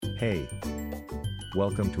Hey,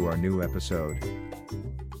 welcome to our new episode.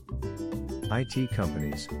 IT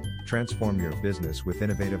companies transform your business with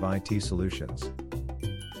innovative IT solutions.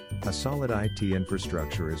 A solid IT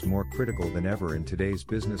infrastructure is more critical than ever in today's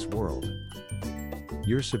business world.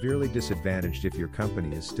 You're severely disadvantaged if your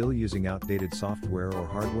company is still using outdated software or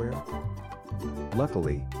hardware.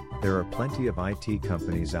 Luckily, there are plenty of IT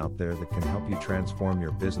companies out there that can help you transform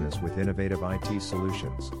your business with innovative IT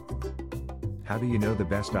solutions. How do you know the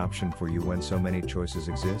best option for you when so many choices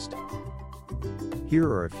exist? Here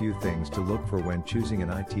are a few things to look for when choosing an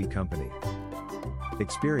IT company.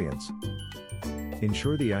 Experience.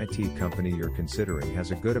 Ensure the IT company you're considering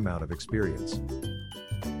has a good amount of experience.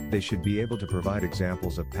 They should be able to provide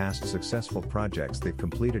examples of past successful projects they've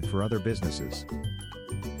completed for other businesses.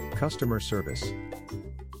 Customer service.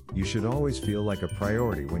 You should always feel like a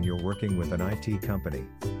priority when you're working with an IT company.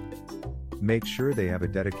 Make sure they have a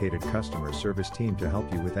dedicated customer service team to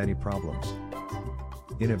help you with any problems.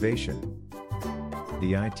 Innovation.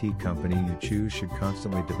 The IT company you choose should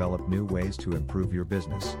constantly develop new ways to improve your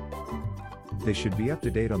business. They should be up to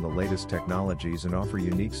date on the latest technologies and offer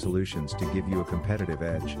unique solutions to give you a competitive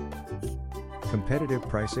edge. Competitive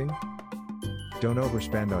pricing? Don't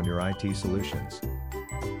overspend on your IT solutions.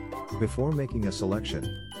 Before making a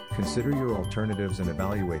selection, consider your alternatives and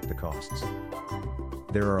evaluate the costs.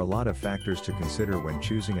 There are a lot of factors to consider when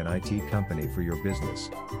choosing an IT company for your business.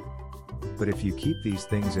 But if you keep these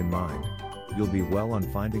things in mind, you'll be well on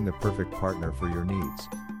finding the perfect partner for your needs.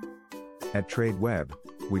 At Tradeweb,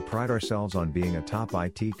 we pride ourselves on being a top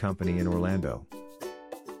IT company in Orlando.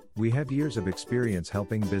 We have years of experience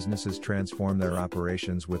helping businesses transform their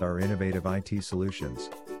operations with our innovative IT solutions.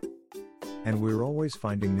 And we're always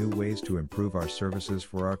finding new ways to improve our services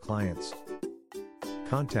for our clients.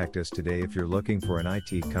 Contact us today if you're looking for an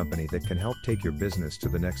IT company that can help take your business to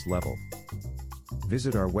the next level.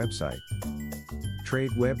 Visit our website,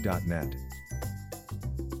 tradeweb.net.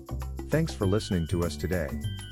 Thanks for listening to us today.